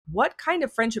what kind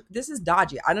of friendship? This is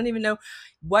dodgy. I don't even know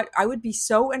what I would be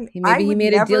so. And Maybe he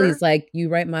made a deal. He's like, you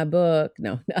write my book.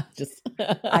 No, just.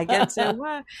 I get to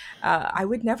what? I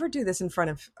would never do this in front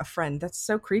of a friend. That's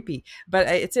so creepy. But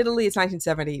it's Italy. It's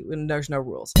 1970 and there's no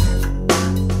rules.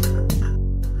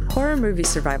 Horror Movie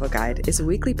Survival Guide is a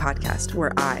weekly podcast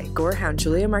where I, gorehound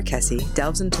Julia Marquesi,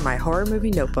 delves into my horror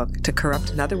movie notebook to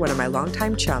corrupt another one of my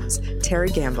longtime chums, Terry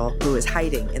Gamble, who is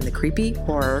hiding in the creepy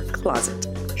horror closet.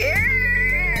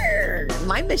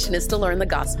 My mission is to learn the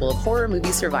gospel of horror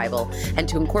movie survival and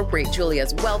to incorporate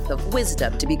Julia's wealth of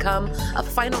wisdom to become a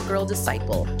final girl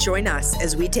disciple. Join us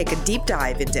as we take a deep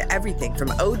dive into everything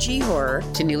from OG horror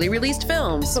to newly released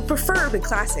films, but preferably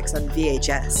classics on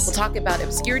VHS. We'll talk about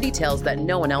obscure details that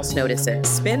no one else notices.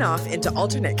 Spin off into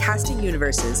alternate casting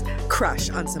universes, crush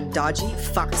on some dodgy,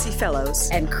 foxy fellows,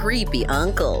 and creepy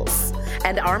uncles,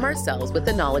 and arm ourselves with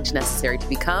the knowledge necessary to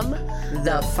become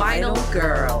the final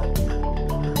girl.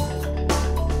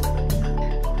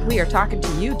 We are talking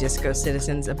to you, Disco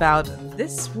Citizens, about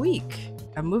this week,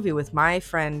 a movie with my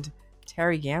friend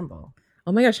Terry Gamble.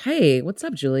 Oh my gosh. Hey, what's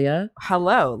up, Julia?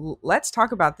 Hello. Let's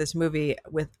talk about this movie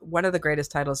with one of the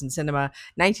greatest titles in cinema,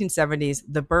 1970s,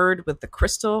 The Bird with the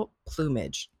Crystal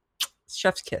Plumage.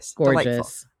 Chef's kiss. Gorgeous.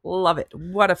 Delightful. Love it.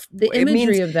 The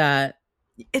imagery of that.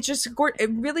 It's just it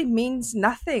really means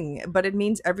nothing, but it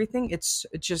means everything. It's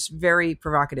just very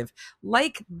provocative.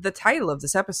 Like the title of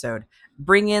this episode,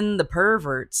 Bring in the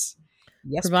Perverts.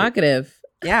 Yes, provocative.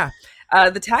 Yeah.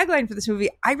 The tagline for this movie,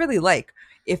 I really like.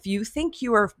 If you think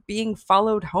you are being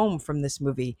followed home from this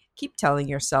movie, keep telling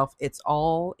yourself it's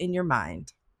all in your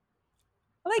mind.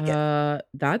 I like it.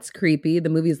 That's creepy. The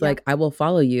movie's like, I will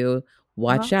follow you.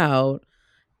 Watch out.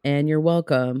 And you're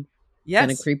welcome. Yes.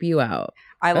 Gonna creep you out.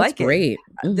 I like it. Great.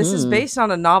 Mm-hmm. This is based on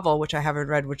a novel, which I haven't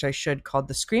read, which I should, called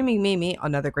The Screaming Mimi,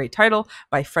 another great title,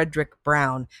 by Frederick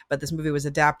Brown. But this movie was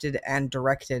adapted and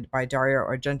directed by Dario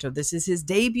Argento. This is his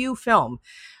debut film,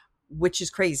 which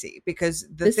is crazy because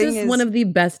this is one of the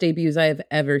best debuts I have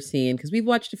ever seen, because we've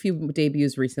watched a few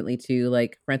debuts recently too,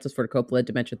 like Francis Ford Coppola,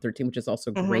 Dimension 13, which is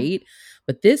also great.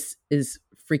 But this is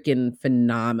freaking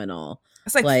phenomenal.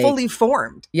 It's like fully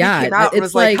formed. Yeah. He came out and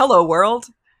was like, hello, world.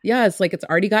 Yeah, it's like it's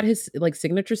already got his like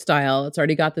signature style. It's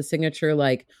already got the signature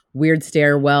like weird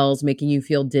stairwells making you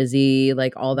feel dizzy,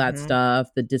 like all that stuff,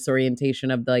 the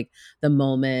disorientation of like the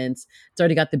moments. It's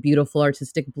already got the beautiful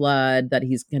artistic blood that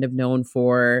he's kind of known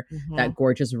for, that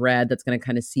gorgeous red that's going to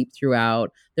kind of seep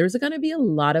throughout. There's going to be a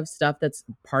lot of stuff that's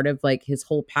part of like his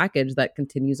whole package that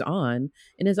continues on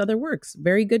in his other works.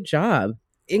 Very good job.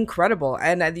 Incredible.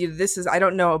 And this is, I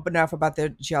don't know enough about the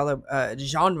giallo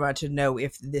genre to know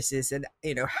if this is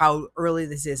how early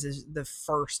this is the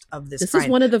first of this is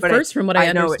one of the first from what I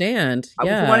understand. From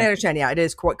what I understand, it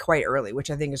is quite early, which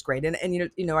I think is great. And I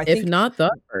think if not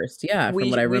the first, from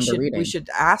what I remember reading. We should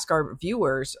ask our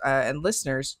viewers and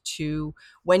listeners to,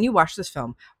 when you watch this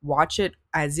film, watch it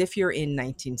as if you're in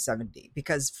 1970,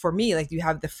 because for me, like, you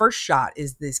have the first shot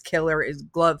is this killer is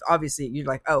glove. Obviously you're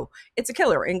like, oh, it's a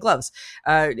killer in gloves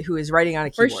who is writing on a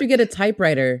keyboard. First you get a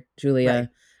typewriter, Julia, right.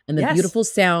 And the beautiful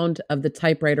sound of the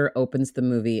typewriter opens the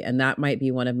movie. And that might be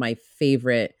one of my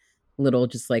favorite little,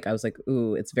 just like, I was like,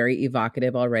 ooh, it's very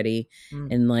evocative already.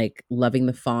 And like loving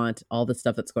the font, all the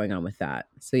stuff that's going on with that.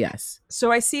 So yes.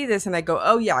 So I see this and I go,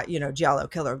 oh yeah, giallo,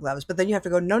 killer gloves. But then you have to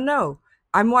go, no,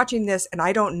 I'm watching this and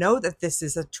I don't know that this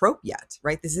is a trope yet,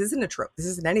 right? This isn't a trope. This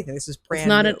isn't anything. This is brand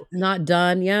new. Not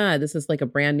done. Yeah, this is like a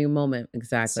brand new moment.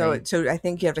 Exactly. So I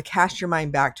think you have to cast your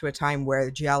mind back to a time where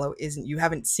giallo isn't, you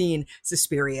haven't seen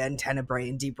Suspiria and Tenebrae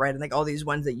and Deep Red and like all these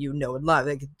ones that you know and love.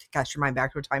 Like, cast your mind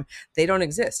back to a time they don't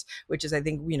exist, which is, I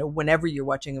think, whenever you're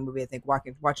watching a movie, I think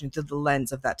watching through the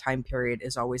lens of that time period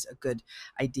is always a good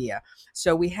idea.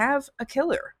 So we have a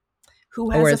killer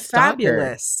who has a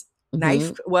fabulous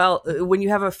knife. Well, when you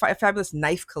have a fabulous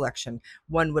knife collection,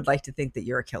 one would like to think that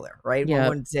you're a killer, right? Yeah.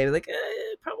 One would say like,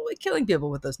 probably killing people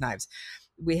with those knives.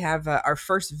 We have our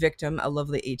first victim, a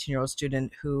lovely 18-year-old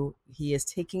student who he is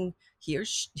taking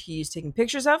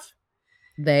pictures of.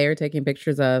 They are taking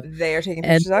pictures of. It's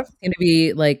going to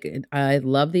be like, I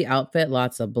love the outfit,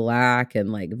 lots of black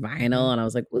and like vinyl. And I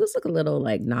was like, well, this look a little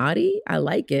like naughty. I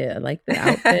like it. I like the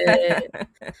outfit.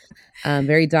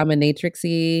 Very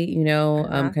dominatrix-y,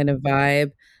 kind of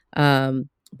vibe.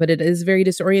 But it is very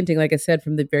disorienting. Like I said,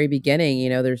 from the very beginning,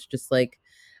 there's just like,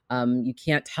 you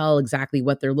can't tell exactly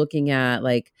what they're looking at,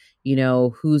 like,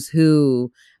 who's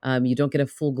who. You don't get a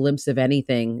full glimpse of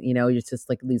anything, it's just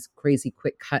like these crazy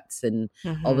quick cuts and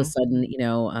all of a sudden,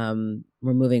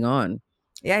 we're moving on.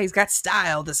 Yeah, he's got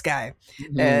style, this guy.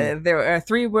 Mhm. There are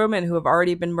three women who have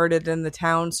already been murdered in the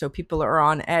town, so people are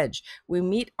on edge. We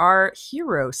meet our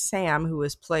hero, Sam, who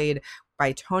is played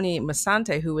by Tony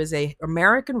Masante, who is a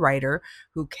American writer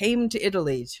who came to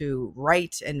Italy to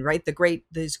write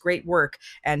this great work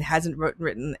and hasn't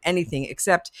written anything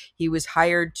except he was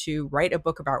hired to write a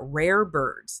book about rare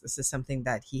birds. This is something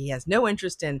that he has no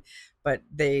interest in, but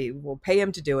they will pay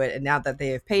him to do it. And now that they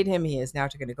have paid him, he is now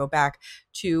going to go back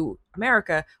to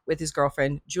America with his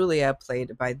girlfriend Julia,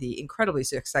 played by the incredibly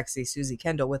sexy Susie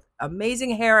Kendall with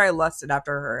amazing hair. I lusted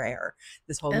after her hair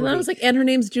this whole And movie. I was like, and her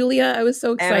name's Julia. I was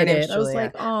so And her name's excited. I was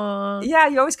like, Julia. "Aw." Yeah,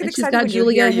 you always get And she's excited got when you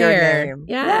hear Julia your hair. name.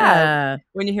 Yeah.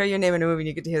 When you hear your name in a movie and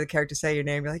you get to hear the character say your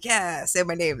name, you're like, yeah, say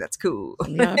my name. That's cool.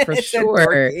 Yeah, for It's so sure.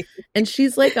 dorky. And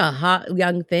she's like a hot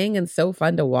young thing and so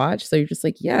fun to watch. So you're just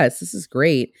like, yes, this is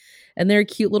great. And they're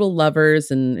cute little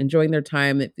lovers and enjoying their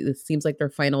time. It seems like their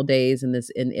final days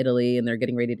in Italy, and they're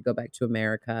getting ready to go back to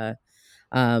America.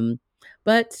 Um,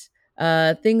 but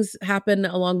things happen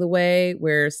along the way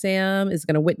where Sam is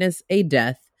going to witness a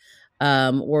death,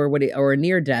 or a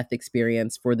near death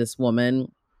experience for this woman,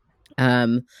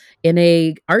 in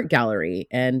a art gallery,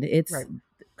 and it's Right.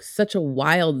 such a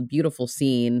wild, beautiful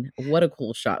scene. What a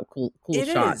cool shot! Cool It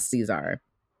shots is. these are.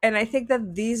 And I think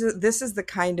that this is the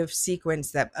kind of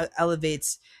sequence that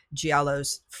elevates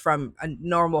Giallos from a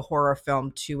normal horror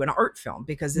film to an art film,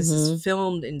 because this is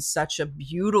filmed in such a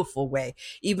beautiful way.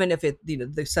 Even if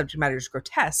the subject matter is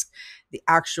grotesque, the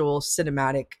actual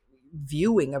cinematic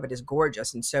viewing of it is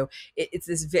gorgeous. And so it's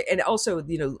this, and also,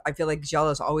 I feel like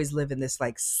Giallos always live in this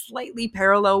like slightly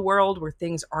parallel world where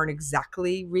things aren't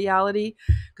exactly reality,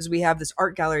 because we have this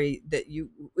art gallery that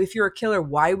if you're a killer,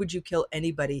 why would you kill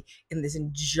anybody in this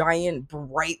giant,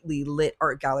 brightly lit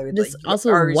art gallery? This Like,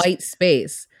 also white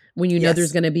space when you know Yes.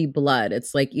 there's going to be blood.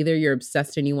 It's like either you're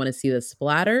obsessed and you want to see the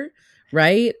splatter,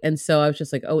 right? And so I was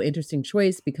just like, oh, interesting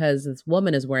choice, because this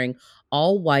woman is wearing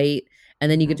all white, and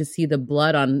then you get to see the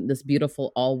blood on this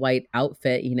beautiful all white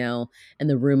outfit, and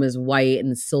the room is white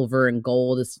and silver and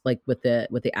gold, is like with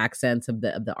the accents of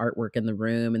the artwork in the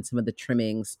room and some of the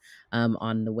trimmings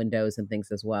on the windows and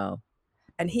things as well.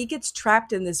 And he gets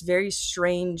trapped in this very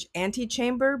strange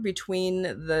antechamber between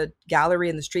the gallery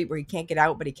and the street, where he can't get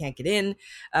out, but he can't get in.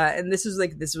 And this is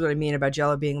what I mean about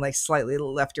Giallo being like slightly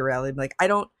left to reality. Like,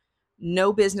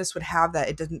 no business would have that.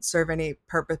 It doesn't serve any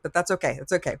purpose, but that's okay.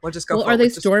 It's okay. We'll just go Well, forward. are they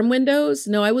storm windows?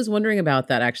 No, I was wondering about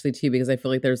that actually too, because I feel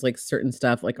like there's like certain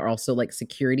stuff like are also like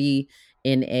security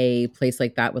in a place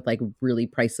like that with like really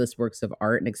priceless works of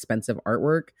art and expensive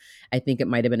artwork. I think it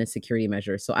might have been a security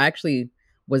measure. So I actually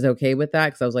was okay with that,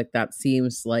 because I was like, that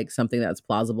seems like something that's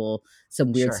plausible.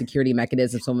 Some weird Sure. security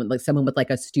mechanism, someone with like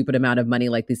a stupid amount of money,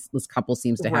 like this couple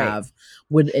seems to Right. have,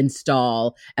 would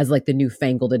install as like the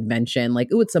newfangled invention. Like,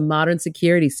 oh, it's a modern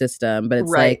security system, but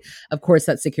it's Right. like, of course,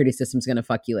 that security system's going to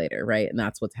fuck you later, right? And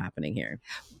that's what's happening here.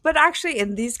 But actually,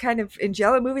 in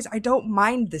Giallo movies, I don't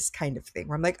mind this kind of thing,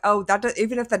 where I'm like, oh,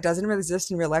 even if that doesn't really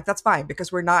exist in real life, that's fine,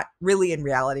 because we're not really in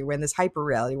reality. We're in this hyper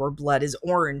reality where blood is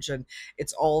orange and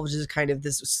it's all just kind of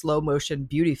this slow motion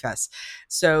beauty fest.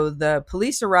 So the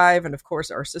police arrive and, of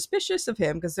course, are suspicious of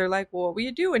him, because they're like, well, what are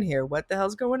you doing here? What the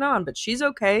hell's going on? But she's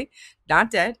okay,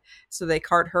 not dead. So they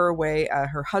cart her away.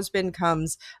 Her husband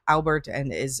comes, Albert,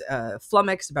 and is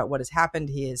flummoxed about what has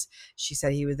happened. She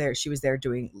said he was there. She was there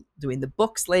doing the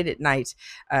books late at night,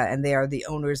 and they are the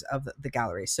owners of the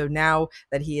gallery. So now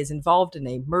that he is involved in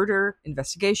a murder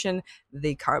investigation,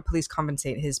 the police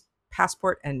compensate his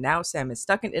passport, and now Sam is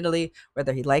stuck in Italy,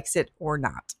 whether he likes it or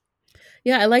not.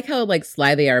 Yeah, I like how like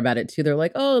sly they are about it too. They're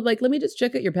like, oh, like let me just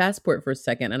check out your passport for a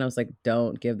second. And I was like,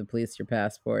 don't give the police your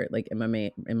passport, like in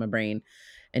my brain.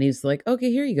 And he's like,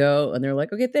 okay, here you go. And they're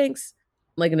like, okay, thanks.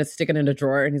 I'm like gonna stick it in a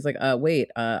drawer. And he's like, wait,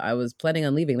 I was planning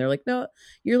on leaving. They're like, no,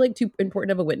 you're like too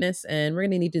important of a witness, and we're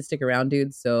gonna need to stick around,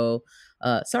 dude. So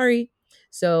sorry.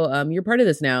 So you're part of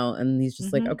this now. And he's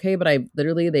just like, okay, but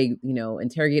they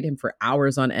interrogate him for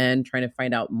hours on end, trying to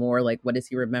find out more, like, what does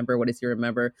he remember? What does he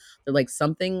remember? They're like,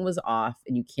 something was off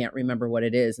and you can't remember what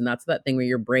it is. And that's that thing where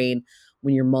your brain,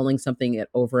 when you're mulling something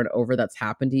over and over that's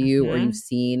happened to you or you've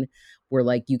seen, where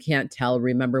like you can't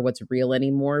remember what's real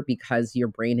anymore, because your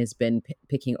brain has been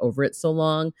picking over it so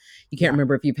long. You can't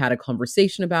remember if you've had a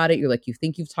conversation about it. You're like, you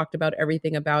think you've talked about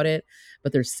everything about it,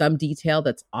 but there's some detail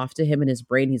that's off to him in his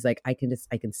brain. He's like, I can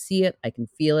see it, I can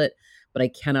feel it, but I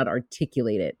cannot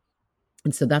articulate it.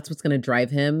 And so that's what's going to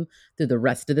drive him through the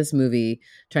rest of this movie,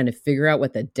 trying to figure out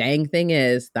what the dang thing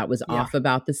is that was off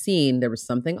about the scene. There was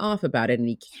something off about it, and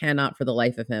he cannot for the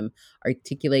life of him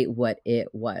articulate what it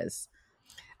was.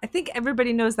 I think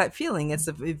everybody knows that feeling. It's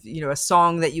a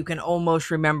song that you can almost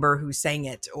remember who sang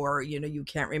it, or you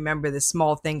can't remember this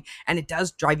small thing, and it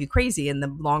does drive you crazy. And the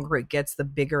longer it gets, the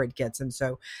bigger it gets. And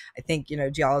so I think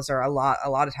giallos are a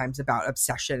lot of times about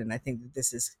obsession, and I think that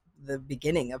this is the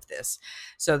beginning of this.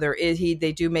 So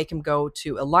they do make him go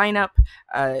to a lineup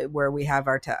where we have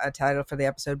our a title for the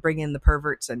episode, Bring in the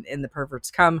Perverts, and in the perverts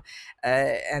come,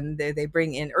 and they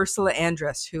bring in Ursula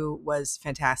Andress, who was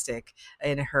fantastic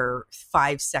in her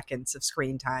 5 seconds of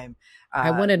screen time. I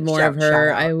wanted more of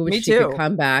her. I wish she could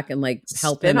come back and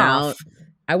help him out.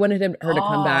 I wanted her to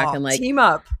come back and team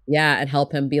up. Yeah, and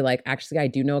help him be actually, I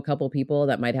do know a couple people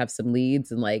that might have some leads,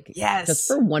 and yes, just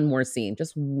for one more scene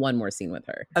with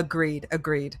her. Agreed.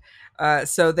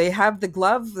 So they have the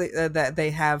glove that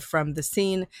they have from the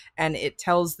scene, and it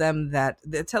tells them that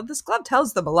this glove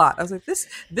tells them a lot. I was like, this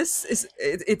is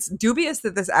it's dubious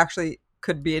that this actually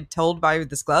could be told by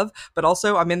this glove, but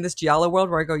also I'm in this giallo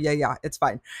world where I go, yeah, it's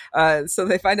fine. So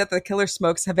they find out the killer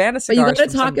smokes Havana cigars. But you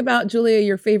got to talk about, Julia,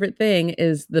 your favorite thing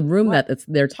is the room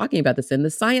they're talking about this in,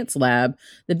 the science lab,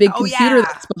 the big computer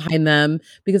that's behind them,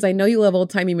 because I know you love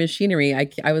old timey machinery.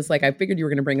 I was like, I figured you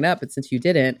were going to bring it up, but since you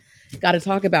didn't, got to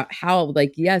talk about how,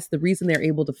 yes, the reason they're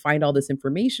able to find all this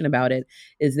information about it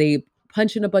is they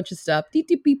punch in a bunch of stuff, beep,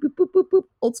 beep, beep, boop, boop, boop,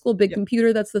 old school big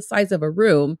computer that's the size of a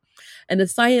room. And the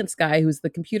science guy, who's the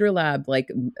computer lab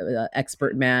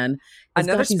expert man,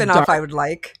 another spinoff I would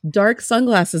like, dark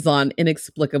sunglasses on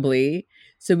inexplicably,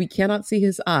 so we cannot see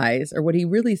his eyes or what he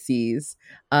really sees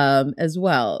as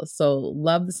well. So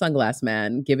love the sunglass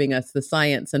man giving us the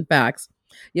science and facts.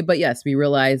 Yeah, but yes, we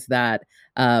realize that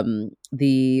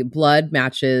the blood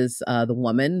matches the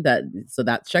woman, so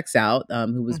that checks out,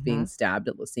 who was being stabbed,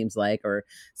 it seems like, or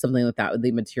something like that.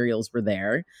 The materials were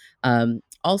there.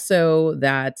 Also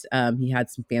that he had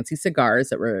some fancy cigars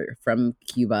that were from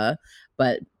Cuba,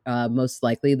 but most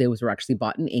likely those were actually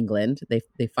bought in England.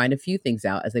 They find a few things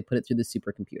out as they put it through the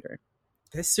supercomputer.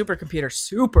 This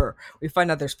supercomputer, we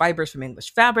find out there's fibers from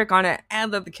English fabric on it,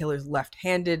 and that the killer's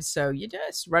left-handed. So you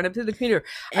just run up to the computer.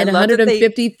 And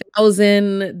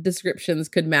 150,000 descriptions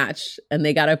could match, and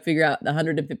they got to figure out the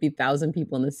 150,000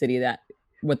 people in the city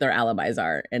what their alibis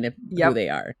are and who they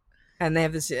are. And they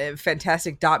have this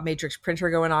fantastic dot matrix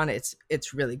printer going on. It's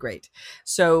really great.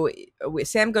 So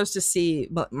Sam goes to see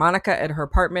Monica at her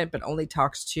apartment, but only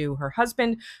talks to her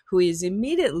husband, who he is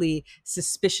immediately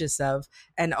suspicious of.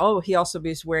 And he also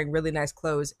is wearing really nice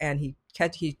clothes. And he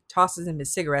tosses him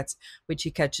his cigarettes, which he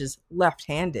catches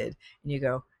left-handed. And you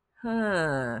go,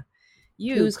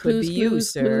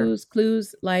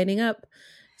 clues lining up.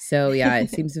 So yeah, it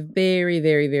seems very,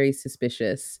 very, very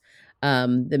suspicious.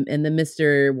 The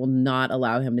mister will not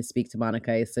allow him to speak to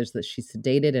Monica. He says that she's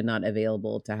sedated and not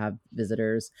available to have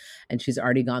visitors, and she's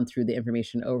already gone through the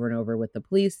information over and over with the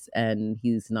police, and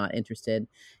he's not interested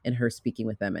in her speaking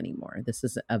with them anymore. This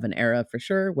is of an era for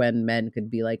sure when men could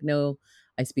be like, no,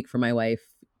 I speak for my wife.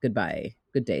 Goodbye.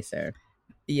 Good day, sir.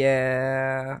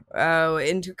 Yeah.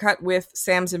 Intercut with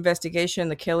Sam's investigation,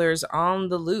 the killer's on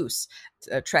the loose,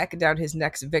 tracking down his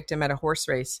next victim at a horse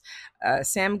race.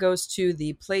 Sam goes to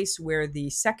the place where the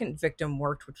second victim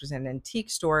worked, which was an antique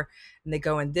store, and they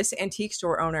go in. This antique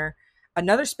store owner,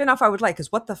 another spinoff I would like,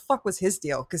 because what the fuck was his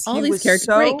deal? Because all these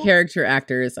great character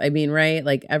actors. I mean, right?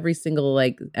 Every single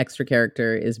extra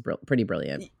character is pretty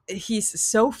brilliant. He's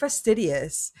so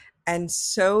fastidious and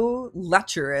so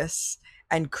lecherous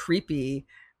and creepy,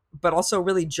 but also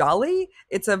really jolly.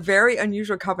 It's a very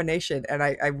unusual combination, and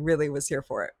I really was here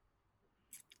for it.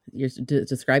 You're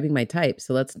describing my type,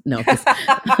 so let's no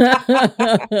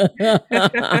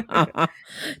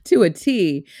to a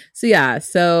T. So yeah,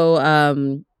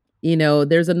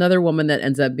 there's another woman that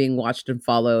ends up being watched and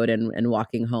followed and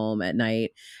walking home at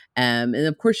night. And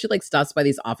of course she stops by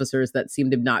these officers that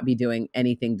seem to not be doing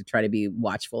anything to try to be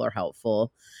watchful or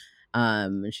helpful.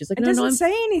 And she's like, it doesn't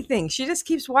say anything. She just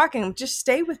keeps walking. Just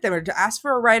stay with them or to ask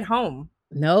for a ride home.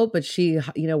 No, but she,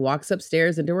 walks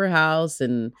upstairs into her house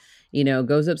and,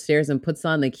 goes upstairs and puts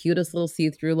on the cutest little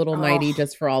see-through little nightie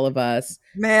just for all of us.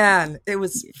 Man, it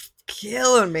was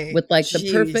killing me. With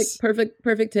the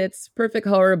perfect tits, perfect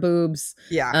horror boobs.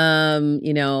 Yeah. And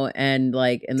in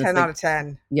this 10 out of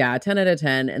 10. Yeah, 10 out of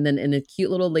 10. And then in a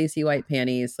cute little lacy white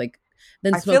panties,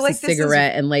 then smokes a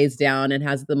cigarette and lays down and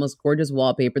has the most gorgeous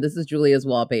wallpaper. This is Julia's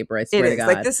wallpaper, I swear to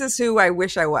God. This is who I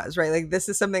wish I was, right? This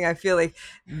is something I feel like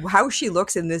how she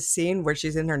looks in this scene where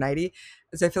she's in her nightie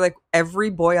is I feel like every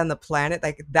boy on the planet,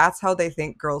 that's how they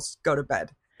think girls go to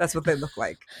bed. That's what they look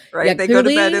like, right? Yeah, They go to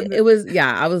clearly bed and it was.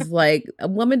 Yeah, I was like, a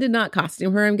woman did not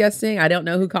costume her. I'm guessing. I don't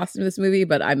know who costumed this movie,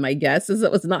 but my guess is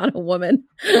it was not a woman.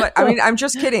 but I mean, I'm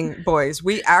just kidding, boys.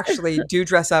 We actually do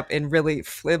dress up in really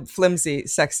flimsy,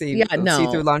 sexy, Yeah,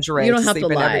 see-through no, lingerie you don't to have to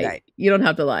sleep in every lie. night. You don't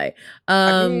have to lie.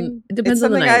 I mean, It it's depends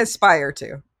on the something I night. aspire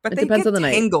to, but It they depends get on the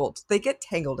night. tangled. They get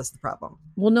tangled is the problem.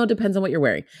 Well, no, it depends on what you're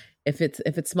wearing. If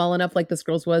it's small enough like this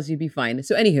girl's was, you'd be fine.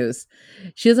 So, anywho's,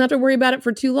 she doesn't have to worry about it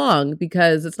for too long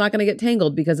because it's not going to get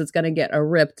tangled because it's going to get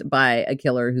ripped by a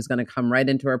killer who's going to come right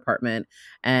into her apartment,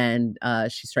 and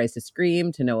she tries to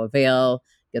scream to no avail,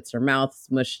 gets her mouth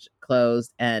smushed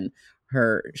closed, and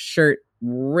her shirt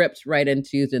ripped right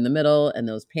into in the middle, and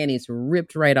those panties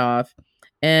ripped right off,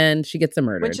 and she gets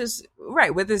murdered. Which is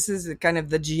right. Well, this is kind of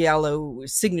the Giallo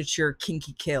signature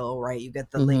kinky kill, right? You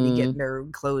get the lady getting her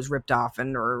clothes ripped off,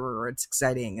 and or it's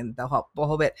exciting, and the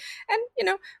whole bit. And you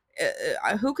know,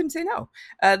 who can say no?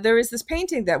 There is this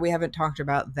painting that we haven't talked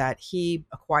about that he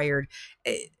acquired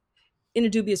in a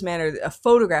dubious manner, a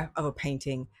photograph of a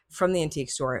painting from the antique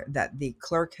store that the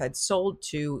clerk had sold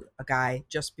to a guy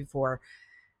just before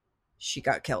she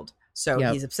got killed. So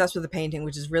he's obsessed with the painting,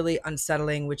 which is really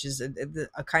unsettling, which is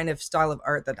a kind of style of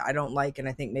art that I don't like, and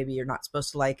I think maybe you're not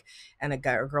supposed to like, and a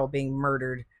guy or girl being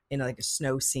murdered in like a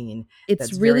snow scene.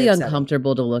 It's really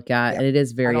uncomfortable to look at, and it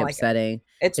is very upsetting.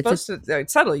 It's supposed to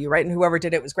settle you, right? And whoever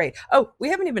did it was great. Oh, we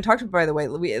haven't even talked about, by the way,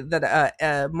 that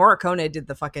Morricone did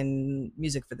the fucking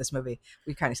music for this movie.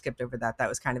 We kind of skipped over that. That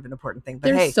was kind of an important thing.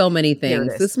 But there's so many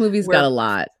things. This movie's got a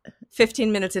lot.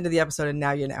 15 minutes into the episode, and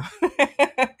now you know.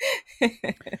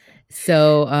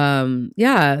 So,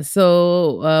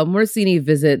 Morosini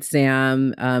visits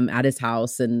Sam at his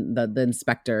house, and the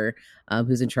inspector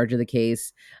who's in charge of the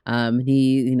case.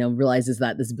 He, realizes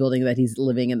that this building that he's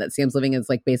living in, that Sam's living in, is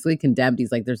like basically condemned.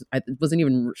 He's like, I wasn't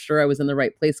even sure I was in the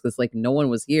right place because like no one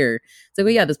was here. So,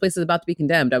 yeah, this place is about to be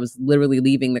condemned. I was literally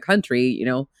leaving the country,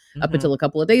 up until a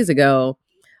couple of days ago.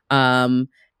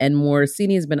 And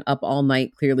Morosini has been up all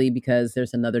night, clearly, because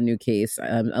there's another new case.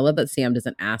 I love that Sam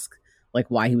doesn't ask like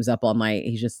why he was up all night.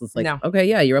 He's just like, okay,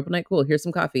 yeah, you're up all night. Cool. Here's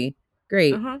some coffee.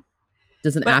 Great.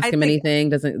 Doesn't ask him anything.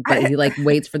 But he like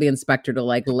waits for the inspector to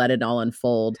like let it all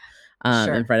unfold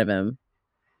in front of him.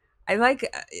 I like,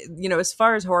 as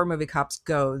far as horror movie cops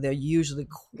go, they're usually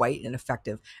quite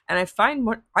ineffective. And I find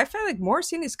like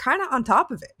Morosini is kind of on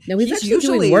top of it. No, he's actually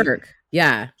doing work.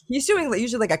 Yeah. He's doing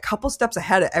usually like a couple steps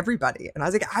ahead of everybody. And I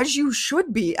was like, as you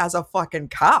should be as a fucking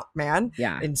cop, man.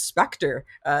 Yeah. Inspector.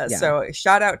 So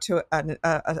shout out to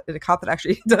a cop that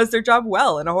actually does their job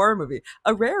well in a horror movie.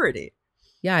 A rarity.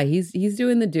 Yeah, he's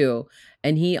doing the do.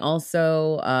 And he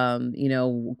also,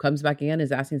 comes back again,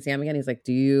 is asking Sam again. He's like,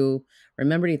 do you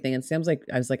remember anything? And Sam's like,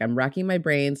 I was like, I'm racking my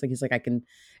brains. Like, he's like,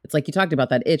 it's like you talked about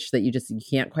that itch that you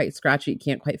can't quite scratch it. You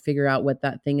can't quite figure out what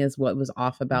that thing is, what was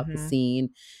off about the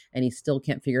scene. And he still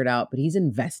can't figure it out, but he's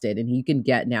invested, and he can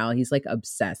get now. He's like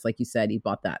obsessed. Like you said, he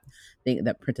bought that thing,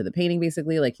 that print of the painting,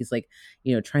 basically. Like he's like,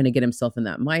 trying to get himself in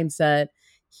that mindset.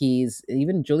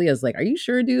 Even Julia's like, are you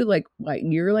sure, dude? Like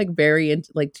you're like very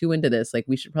too into this. Like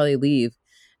we should probably leave.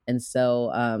 And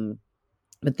so,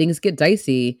 but things get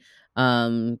dicey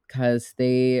because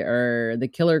the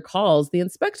killer calls the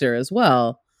inspector as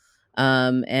well.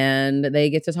 And they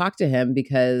get to talk to him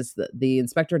because the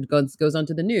inspector goes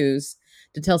onto the news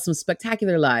to tell some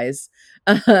spectacular lies.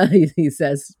 He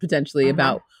says potentially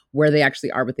about where they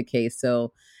actually are with the case.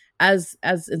 So as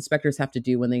inspectors have to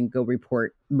do when they go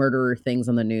report murder things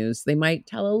on the news, they might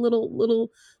tell a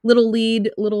little mislead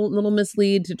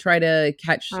to try to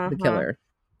catch the killer.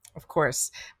 Of course.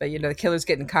 But, the killer's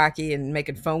getting cocky and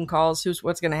making phone calls.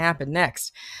 What's going to happen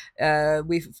next?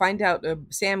 We find out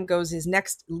Sam goes, his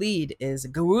next lead is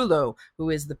Garullo,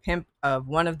 who is the pimp of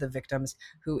one of the victims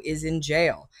who is in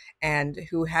jail and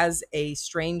who has a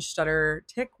strange stutter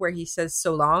tick where he says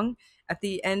so long at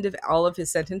the end of all of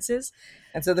his sentences.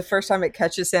 And so the first time it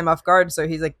catches Sam off guard. So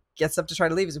he's like, gets up to try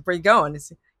to leave. He's like, where are you going?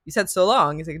 You said so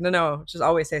long. He's like, no, just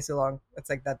always say so long. It's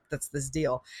like that. That's this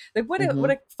deal. Like what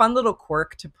a fun little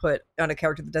quirk to put on a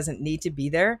character that doesn't need to be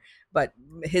there, but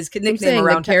his nickname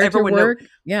around everyone knows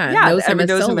everyone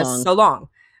knows him as so long.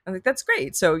 I'm like, that's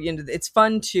great. So it's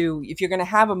fun to, if you're going to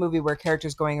have a movie where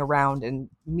characters going around and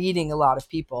meeting a lot of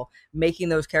people, making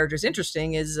those characters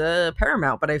interesting is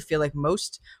paramount. But I feel like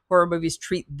most horror movies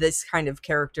treat this kind of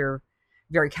character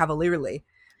very cavalierly.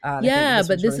 But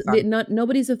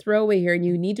nobody's a throwaway here, and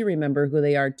you need to remember who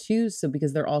they are too. So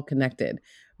because they're all connected,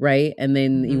 right? And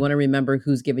then you want to remember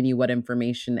who's giving you what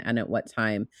information and at what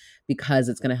time, because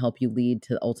it's going to help you lead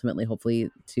to ultimately,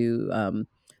 hopefully, to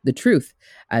the truth,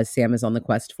 as Sam is on the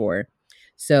quest for.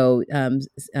 So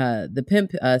the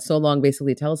pimp, So Long,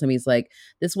 basically tells him, he's like,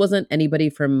 this wasn't anybody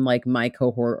from like my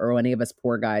cohort or any of us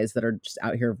poor guys that are just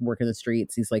out here working the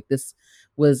streets. He's like, this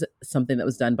was something that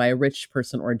was done by a rich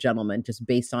person or a gentleman, just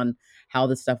based on how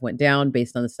the stuff went down,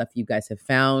 based on the stuff you guys have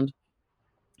found.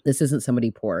 This isn't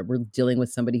somebody poor. We're dealing with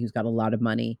somebody who's got a lot of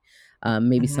money.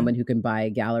 Maybe someone who can buy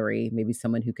a gallery, maybe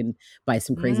someone who can buy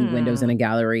some crazy windows in a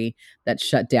gallery that's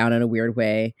shut down in a weird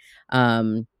way.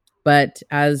 But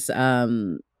as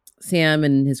Sam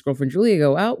and his girlfriend Julia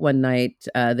go out one night,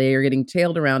 they are getting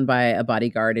tailed around by a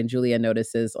bodyguard, and Julia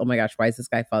notices, oh my gosh, why is this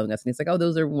guy following us? And he's like, oh,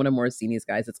 those are one of Morosini's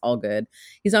guys. It's all good.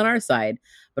 He's on our side.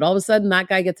 But all of a sudden, that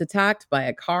guy gets attacked by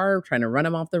a car trying to run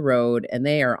him off the road, and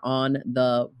they are on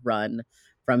the run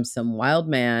from some wild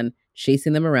man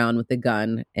chasing them around with a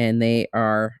gun, and they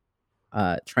are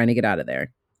trying to get out of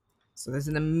there. So there's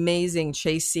an amazing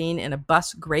chase scene in a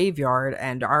bus graveyard,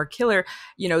 and our killer,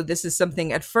 this is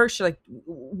something at first you're like,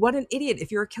 what an idiot.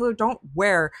 If you're a killer, don't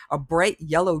wear a bright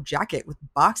yellow jacket with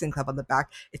Boxing Club on the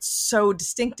back. It's so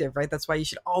distinctive, right? That's why you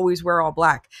should always wear all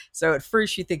black. So at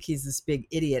first you think he's this big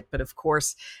idiot, but of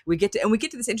course we get to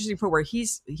this interesting point where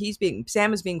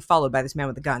Sam is being followed by this man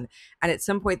with a gun. And at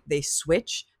some point they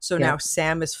switch. So now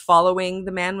Sam is following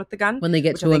the man with the gun. When they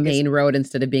get to a main road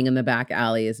instead of being in the back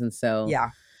alleys. And so, yeah.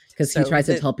 Because he tries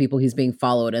to tell people he's being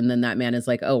followed. And then that man is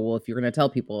like, oh, well, if you're going to tell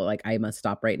people, like, I must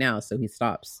stop right now. So he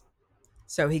stops.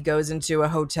 So he goes into a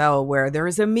hotel where there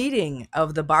is a meeting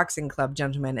of the Boxing Club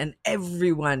gentlemen, and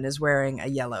everyone is wearing a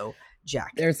yellow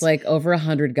jacket. There's like over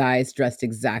 100 guys dressed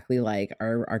exactly like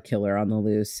our killer on the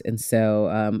loose. And so,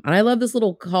 and I love this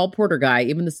little hall porter guy,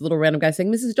 even this little random guy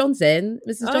saying, Mrs. Johnson,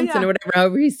 or whatever,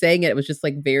 however he's saying it. It was just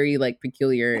like very like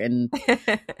peculiar. And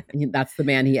that's the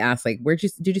man he asked, like,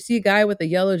 did you see a guy with a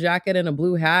yellow jacket and a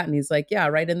blue hat? And he's like, yeah,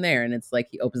 right in there. And it's like,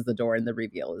 he opens the door and the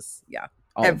reveal is,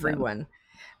 all everyone.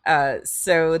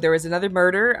 So there was another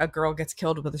murder. A girl gets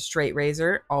killed with a straight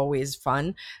razor. Always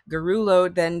fun.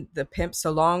 Garullo, then the pimp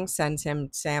So Long, sends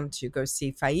Sam to go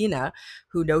see Faina,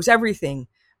 who knows everything,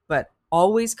 but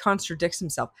always contradicts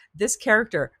himself. This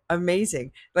character,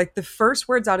 amazing. Like the first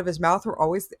words out of his mouth were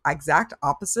always the exact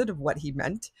opposite of what he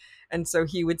meant. And so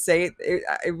he would say,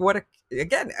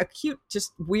 a cute,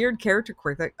 just weird character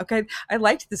quirk. Like, okay, I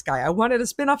liked this guy. I wanted a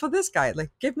spinoff of this guy. Like,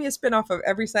 give me a spinoff of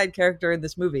every side character in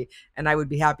this movie, and I would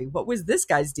be happy. What was this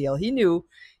guy's deal? He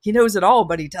knows it all,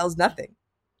 but he tells nothing.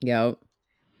 Yep.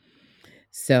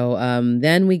 So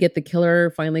then we get the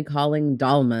killer finally calling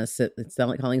Dalmas. It's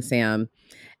calling Sam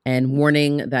and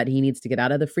warning that he needs to get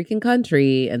out of the freaking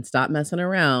country and stop messing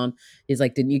around. He's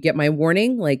like, didn't you get my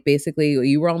warning? Like, basically,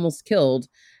 you were almost killed.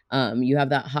 You have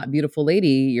that hot, beautiful lady,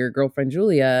 your girlfriend,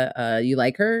 Julia. You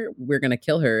like her? We're going to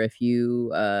kill her if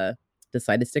you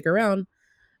decide to stick around.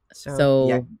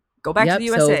 So go back to the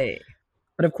USA.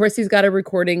 But of course, he's got a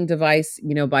recording device,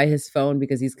 by his phone,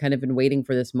 because he's kind of been waiting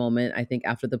for this moment. I think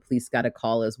after the police got a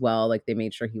call as well, like they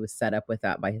made sure he was set up with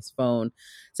that by his phone.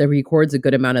 So he records a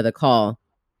good amount of the call.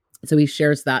 So he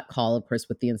shares that call, of course,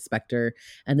 with the inspector,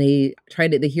 and they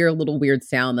hear a little weird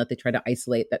sound that they try to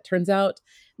isolate that turns out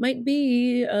might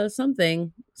be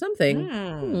something.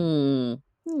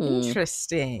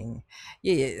 Interesting.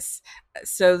 Yes.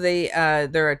 So they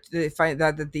find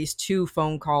out that these two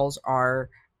phone calls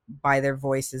are, by their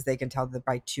voices, they can tell that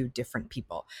by two different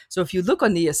people. So if you look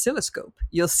on the oscilloscope,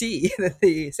 you'll see that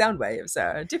the sound waves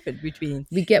are different between.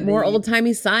 We get more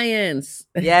old-timey science.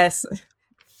 Yes.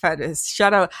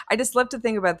 Shut out. I just love to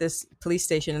think about this police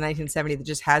station in 1970 that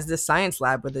just has this science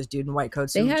lab with this dude in white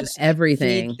coats. They have just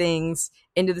everything. Feed things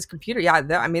into this computer. Yeah,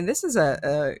 this is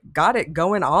a got it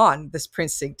going on. This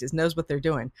precinct knows what they're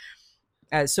doing.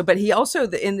 But he also,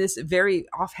 in this very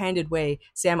offhanded way,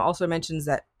 Sam also mentions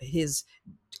that his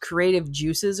creative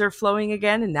juices are flowing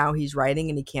again, and now he's writing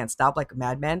and he can't stop like a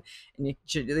madman. And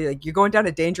you're going down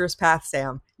a dangerous path,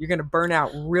 Sam. You're going to burn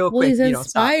out real quick. Well, he's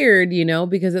inspired,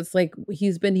 because it's like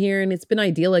he's been here and it's been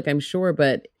idyllic, I'm sure,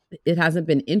 but it hasn't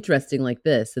been interesting like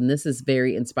this. And this is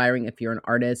very inspiring if you're an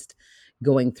artist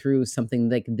going through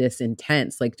something like this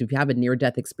intense, like to have a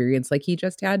near-death experience like he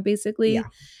just had, basically,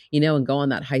 and go on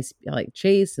that high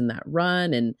chase and that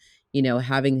run, and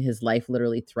having his life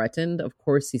literally threatened. Of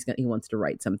course, he wants to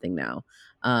write something now.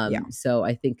 So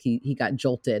I think he got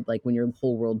jolted. Like when your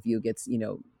whole worldview gets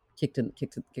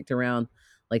kicked around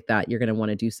like that, you're going to want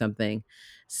to do something.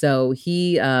 So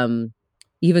he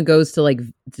even goes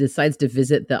to decides to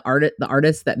visit the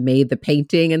artist that made the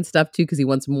painting and stuff too, because he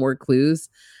wants more clues.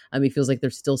 He feels like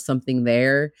there's still something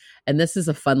there. And this is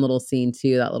a fun little scene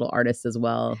too, that little artist as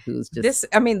well, who's just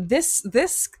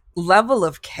this level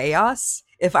of chaos.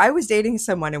 If I was dating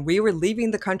someone and we were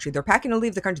leaving the country, they're packing to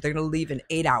leave the country, they're going to leave in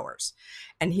 8 hours.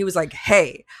 And he was like,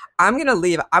 "Hey, I'm going to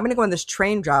leave. I'm going to go on this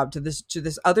train job to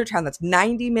this other town that's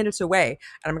 90 minutes away.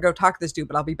 And I'm going to go talk to this dude,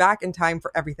 but I'll be back in time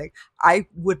for everything." I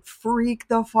would freak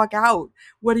the fuck out.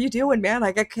 What are you doing, man?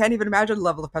 Like, I can't even imagine the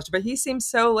level of pressure, but he seems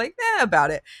so like,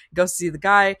 about it. Goes to see the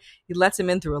guy. He lets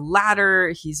him in through a ladder.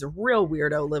 He's a real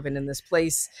weirdo living in this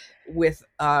place with,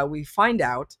 we find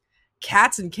out,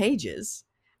 cats in cages,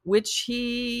 which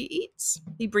he eats.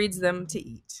 He breeds them to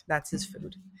eat. That's his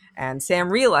food. And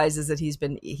Sam realizes that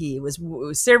he was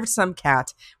served some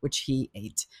cat, which he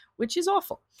ate, which is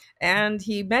awful. And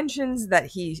he mentions that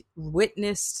he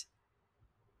witnessed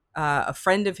a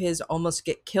friend of his almost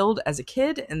get killed as a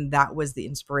kid, and that was the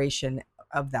inspiration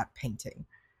of that painting.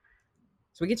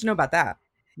 So we get to know about that.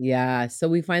 Yeah. So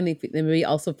we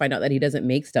also find out that he doesn't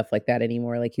make stuff like that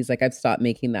anymore. Like he's like, I've stopped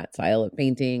making that style of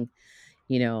painting.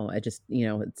 I just,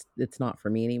 it's not for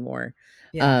me anymore.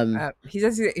 Yeah. He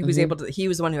says he was able to, he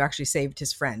was the one who actually saved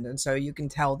his friend. And so you can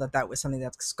tell that was something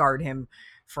that scarred him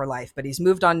for life, but he's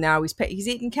moved on now. He's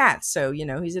eating cats. So,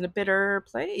 he's in a bitter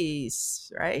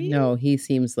place, right? No, he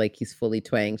seems like he's fully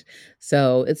twanged.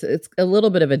 So it's a little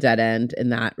bit of a dead end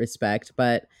in that respect,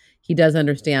 but he does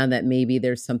understand that maybe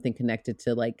there's something connected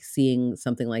to like seeing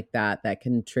something like that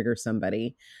can trigger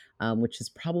somebody. Which is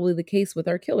probably the case with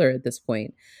our killer at this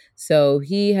point. So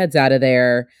he heads out of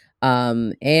there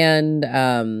and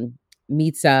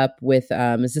meets up with,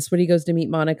 is this when he goes to meet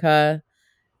Monica?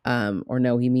 Or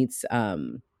no, he meets, or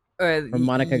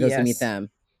Monica goes to meet them.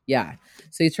 Yeah.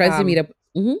 So he tries to meet up.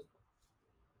 Mm-hmm.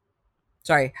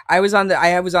 Sorry, I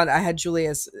had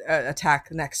Julia's attack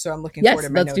next, so I'm looking forward to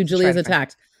my notes. Let's do Julia's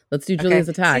attack. Let's do Julia's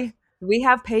attack. See? We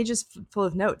have pages full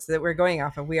of notes that we're going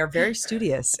off of. We are very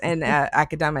studious and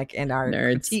academic in our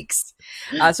critiques.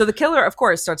 So the killer, of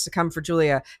course, starts to come for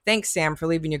Julia. "Thanks, Sam, for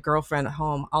leaving your girlfriend at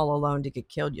home all alone to get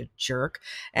killed, you jerk."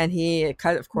 And the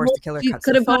killer cuts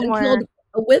could have gotten killed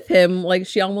with him like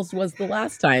she almost was the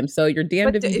last time. So you're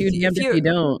damned if you do, damned if you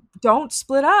don't. Don't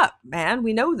split up, man.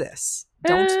 We know this.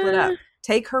 Don't split up.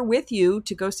 Take her with you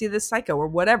to go see this psycho or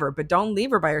whatever, but don't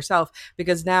leave her by herself,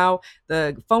 because now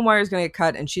the phone wire is going to get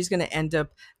cut and she's going to end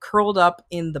up curled up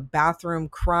in the bathroom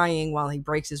crying while he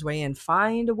breaks his way in.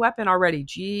 Find a weapon already.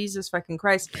 Jesus fucking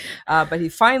Christ. But he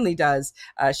finally does.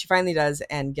 She finally does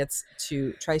and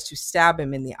tries to stab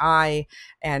him in the eye,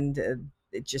 and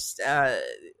it just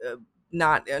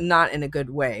not in a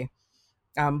good way.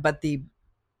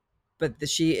 But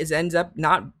she ends up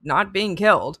not being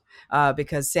killed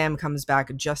because Sam comes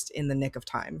back just in the nick of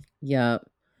time. Yeah.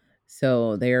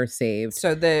 So they are saved.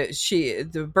 So their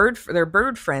bird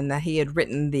friend that he had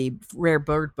written the rare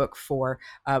bird book for,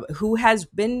 who has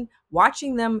been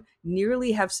watching them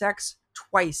nearly have sex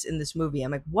twice in this movie.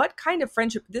 I'm like, what kind of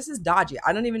friendship? This is dodgy.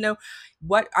 I don't even know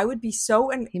what I would be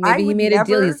so. And maybe he made a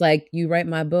deal. He's like, "You write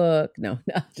my book." No,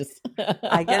 just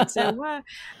I get to what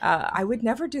I would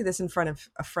never do this in front of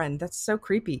a friend. That's so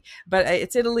creepy. But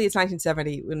it's Italy. It's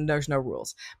 1970 when there's no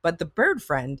rules. But the bird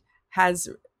friend has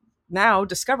now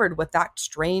discovered what that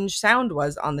strange sound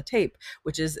was on the tape,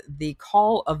 which is the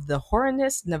call of the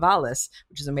Hornus nivalis,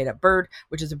 which is a made-up bird,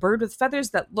 which is a bird with feathers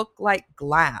that look like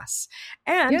glass.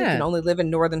 And it can only live in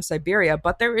northern Siberia,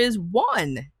 but there is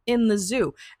one in the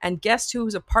zoo. And guess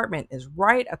whose apartment is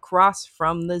right across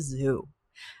from the zoo?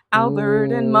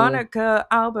 Albert and Monica.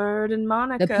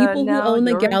 The people who own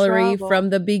the gallery from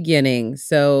the beginning.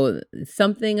 So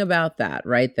something about that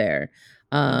right there.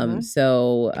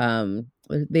 So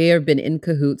they have been in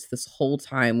cahoots this whole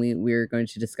time. We're going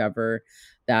to discover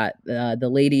that the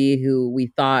lady who we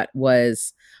thought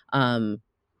was the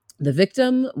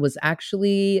victim was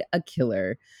actually a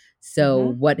killer.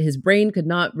 So what his brain could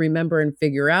not remember and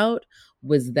figure out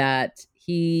was that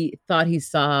he thought he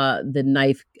saw the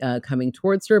knife coming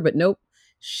towards her, but nope,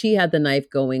 she had the knife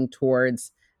going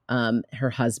towards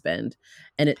her husband.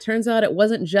 And it turns out it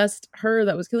wasn't just her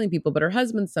that was killing people, but her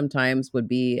husband sometimes would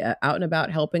be out and about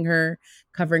helping her,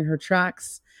 covering her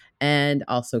tracks, and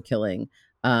also killing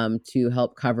to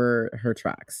help cover her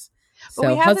tracks. But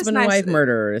so husband and wife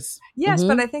murderers. Yes,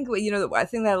 but I think I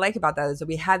think that I like about that is that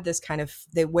we had this kind of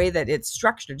the way that it's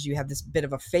structured. You have this bit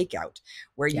of a fake out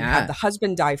where you have the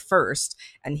husband die first,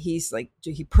 and he's like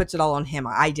he puts it all on him.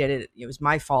 I did it. It was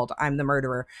my fault. I'm the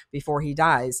murderer before he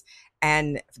dies.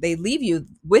 And they leave you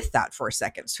with that for a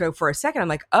second. So for a second, I'm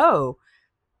like, oh,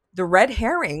 the red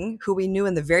herring who we knew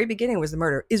in the very beginning was the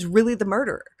murderer is really the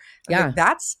murderer. Like,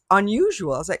 that's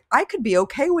unusual. I was like, I could be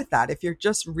okay with that if you're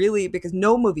just really, because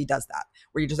no movie does that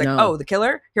where you're just like, oh, the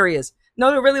killer, here he is.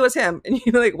 no, it really was him. And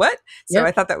you're like, what? So Yep.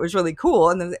 I thought that was really cool.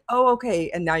 And then like, oh, okay.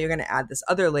 And now you're going to add this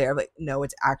other layer of like, no,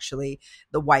 it's actually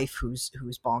the wife who's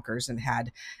bonkers and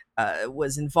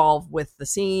was involved with the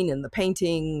scene and the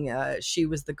painting. She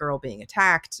was the girl being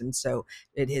attacked. And so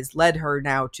it has led her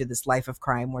now to this life of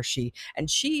crime where she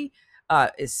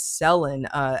is selling.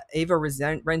 Ava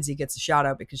Renzi gets a shout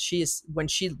out because she is, when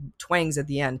she twangs at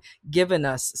the end, giving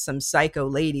us some psycho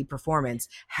lady performance,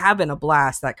 having a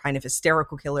blast, that kind of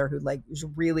hysterical killer who like is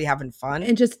really having fun.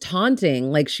 And just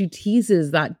taunting, like she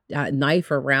teases that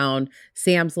knife around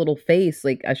Sam's little face,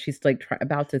 like as she's like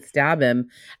about to stab him,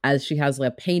 as she has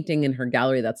like a painting in her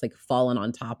gallery that's like fallen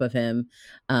on top of him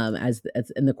as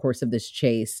in the course of this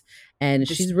chase. And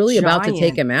this she's really about to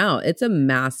take him out. It's a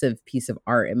massive piece of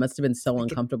art. It must have been so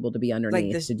uncomfortable to be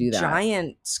underneath like to do that.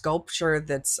 Giant sculpture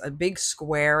that's a big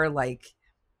square, like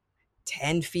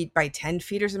 10 feet by 10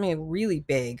 feet or something, really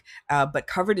big, but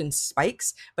covered in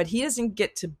spikes. But he doesn't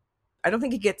get to, I don't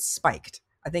think he gets spiked.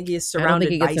 I think he is surrounded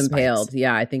by spikes. I don't think he gets impaled.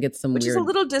 Yeah, I think it's some which weird... is a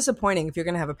little disappointing if you're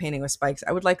going to have a painting with spikes.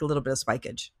 I would like a little bit of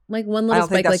spikeage. Like one little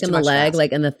spike like in the leg,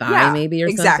 like in the thigh maybe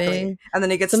or something. And then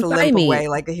he gets to limp away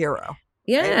like a hero.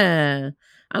 Yeah. Right?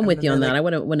 I'm with you on that. I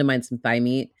wouldn't mind some thigh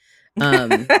meat.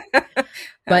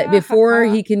 But before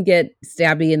he can get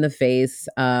stabby in the face,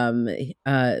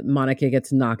 Monica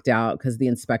gets knocked out because the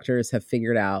inspectors have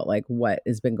figured out like what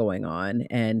has been going on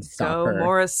and stop her.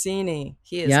 Morosini,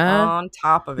 he is on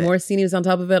top of it. Morosini was on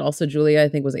top of it. Also, Julia, I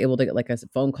think, was able to get like a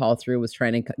phone call through, was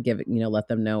trying to give it, let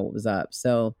them know what was up.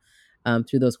 So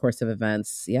through those course of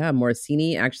events,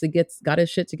 Morosini actually got his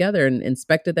shit together and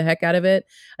inspected the heck out of it.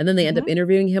 And then they end up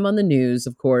interviewing him on the news,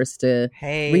 of course, to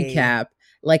recap.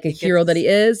 Like a hero that he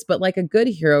is, but like a good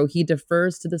hero, he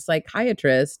defers to the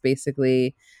psychiatrist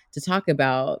basically to talk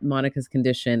about Monica's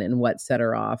condition and what set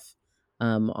her off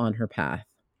on her path.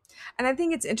 And I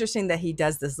think it's interesting that he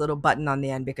does this little button on the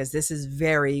end because this is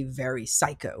very, very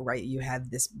Psycho, right? You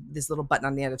have this little button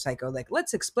on the end of Psycho, like,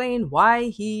 let's explain why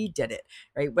he did it,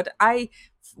 right? But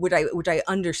which I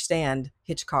understand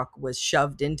Hitchcock was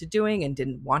shoved into doing and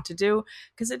didn't want to do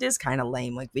because it is kind of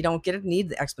lame. Like we don't need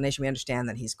the explanation. We understand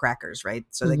that he's crackers, right?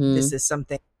 So like this is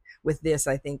something with this,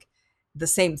 I think the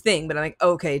same thing, but I'm like,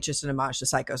 okay, it's just an homage to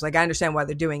Psychos. Like I understand why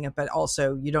they're doing it, but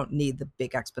also you don't need the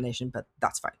big explanation, but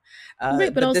that's fine.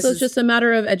 Right, but also it's just a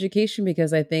matter of education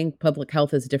because I think public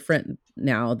health is different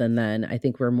now than then. I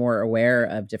think we're more aware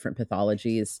of different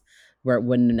pathologies where it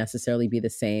wouldn't necessarily be the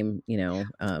same,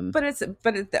 I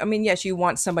mean, yes, you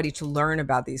want somebody to learn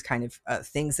about these kind of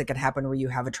things that can happen where you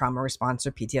have a trauma response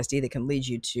or PTSD that can lead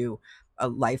you to a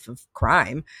life of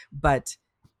crime, but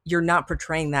you're not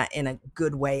portraying that in a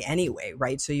good way anyway,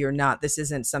 right? So this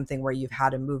isn't something where you've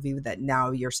had a movie that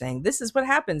now you're saying, this is what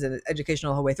happens in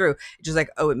educational the whole way through. It's just like,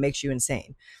 oh, it makes you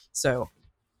insane. So,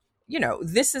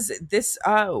 this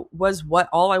was what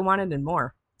all I wanted and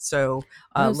more. So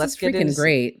let's get into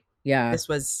great. Yeah. This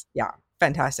was,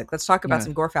 fantastic. Let's talk about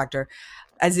some gore factor.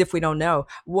 As if we don't know.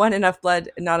 1, enough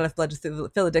blood, not enough blood to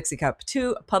fill a Dixie cup.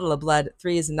 2, a puddle of blood.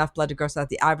 3 is enough blood to gross out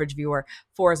the average viewer.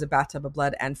 4 is a bathtub of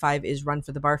blood. And 5 is run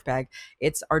for the barf bag.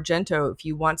 It's Argento. If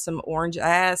you want some orange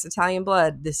ass Italian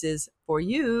blood, this is for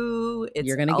you.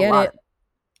 You're going to get it.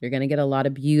 You're going to get a lot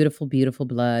of beautiful, beautiful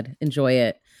blood. Enjoy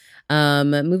it.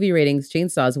 Movie ratings: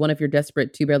 Chainsaws, 1, if you're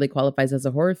desperate. 2, barely qualifies as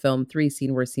a horror film. 3,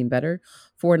 seen worse, seen better.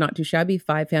 4, not too shabby.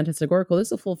 5, fantasagorical. This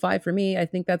is a full 5 for me. I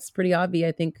think that's pretty obvious.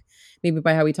 I think maybe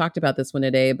by how we talked about this one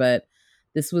today, but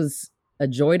this was a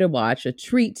joy to watch, a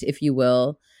treat, if you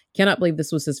will. Cannot believe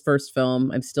this was his first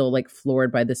film. I'm still like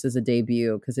floored by this as a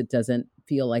debut because it doesn't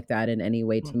feel like that in any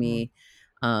way to me.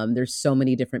 There's so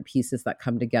many different pieces that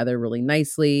come together really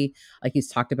nicely. Like he's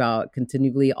talked about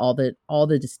continually, all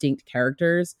the distinct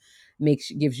characters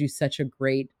gives you such a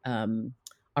great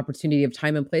opportunity of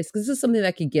time and place. Because this is something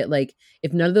that could get like,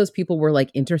 if none of those people were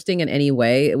like interesting in any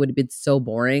way, it would have been so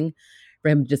boring for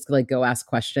him to just like go ask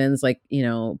questions, like,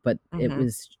 but it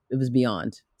was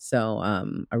beyond. So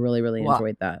I really, really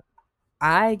enjoyed that.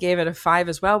 I gave it a 5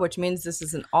 as well, which means this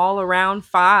is an all-around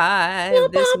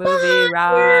 5. This movie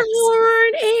rocks.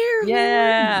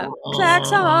 Yeah,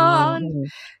 klaxon.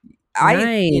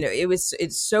 Nice.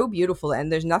 It's so beautiful,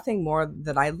 and there's nothing more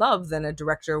that I love than a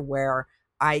director where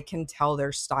I can tell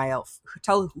their style,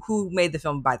 tell who made the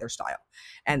film by their style.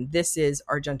 And this is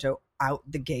Argento out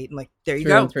the gate. I'm like, there you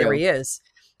go, there he is.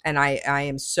 And I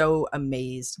am so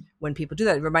amazed when people do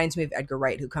that. It reminds me of Edgar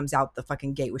Wright, who comes out the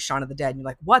fucking gate with Shaun of the Dead. And you're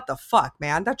like, what the fuck,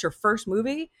 man? That's your first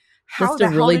movie? How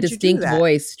Just a really distinct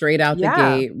voice straight out the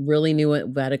Yeah. gate. Really knew it,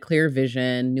 had a clear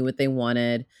vision, knew what they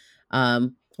wanted.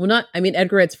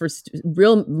 Edgar Wright's first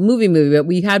real movie, but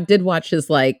we did watch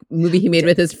his like movie he made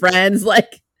with his friends.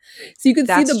 Like, So you can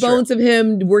see That's the true. bones of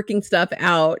him working stuff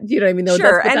out. You know what I mean? Though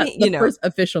Sure, that's and the first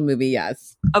official movie.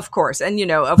 Yes, of course, and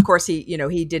of course,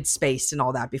 he did Spaced and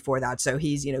all that before that, so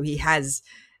he's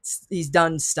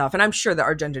done stuff, and I'm sure that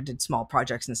Argento did small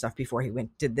projects and stuff before he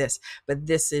did this. But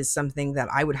this is something that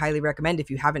I would highly recommend. If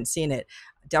you haven't seen it,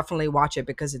 definitely watch it,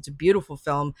 because it's a beautiful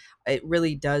film. It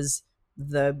really does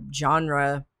the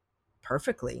genre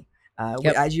perfectly,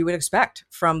 as you would expect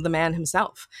from the man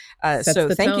himself. So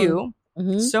thank you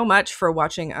so much for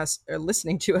watching us, or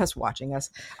listening to us, watching us.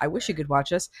 I wish you could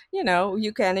watch us.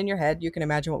 You can in your head. You can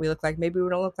imagine what we look like. Maybe we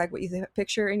don't look like what you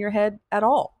picture in your head at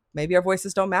all. Maybe our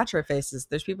voices don't match our faces.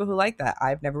 There's people who like that.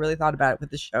 I've never really thought about it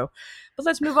with the show. But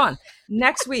let's move on.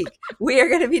 Next week, we are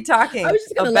going to be talking I was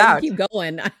just going to let you keep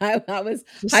going. I was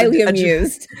highly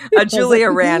amused. A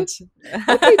Julia rant.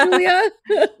 Okay, Julia.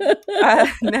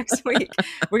 Next week,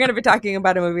 we're going to be talking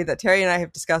about a movie that Terry and I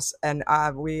have discussed, and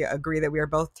we agree that we are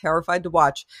both terrified to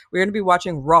watch. We're going to be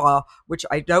watching Raw, which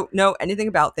I don't know anything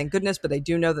about, thank goodness, but I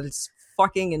do know that it's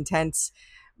fucking intense.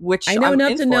 Which I know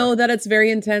enough to know that it's very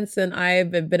intense, and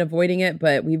I've been avoiding it,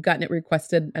 but we've gotten it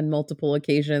requested on multiple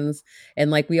occasions.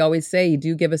 And like we always say, you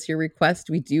do give us your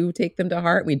request. We do take them to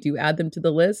heart. We do add them to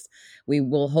the list. We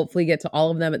will hopefully get to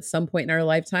all of them at some point in our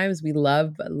lifetimes. We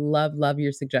love, love, love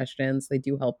your suggestions. They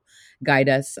do help guide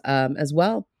us as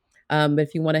well. But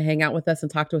if you want to hang out with us and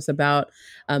talk to us about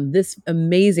this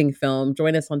amazing film,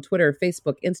 join us on Twitter,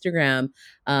 Facebook, Instagram.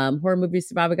 Horror Movie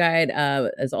Survival Guide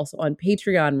is also on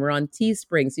Patreon. We're on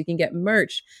Teespring, so you can get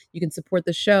merch. You can support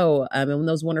the show in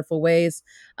those wonderful ways.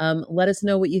 Let us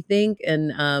know what you think.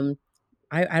 And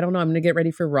I don't know. I'm going to get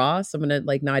ready for Raw, so I'm going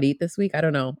to not eat this week. I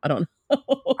don't know. I don't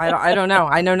know.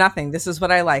 I know nothing. This is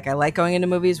what I like. I like going into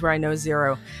movies where I know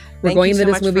zero. We're going into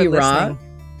this movie Raw.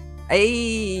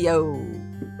 Hey, yo.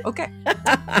 Okay.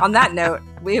 On that note,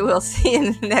 we will see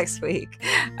you next week.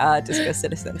 Disco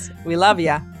Citizens. We love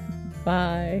ya.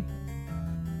 Bye.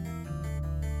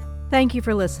 Thank you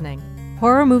for listening.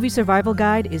 Horror Movie Survival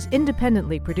Guide is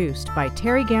independently produced by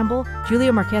Terry Gamble,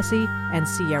 Julia Marchesi, and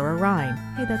Sierra Ryan.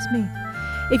 Hey, that's me.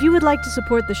 If you would like to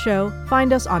support the show,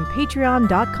 find us on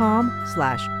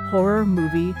patreon.com/horror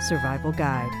movie survival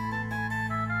guide.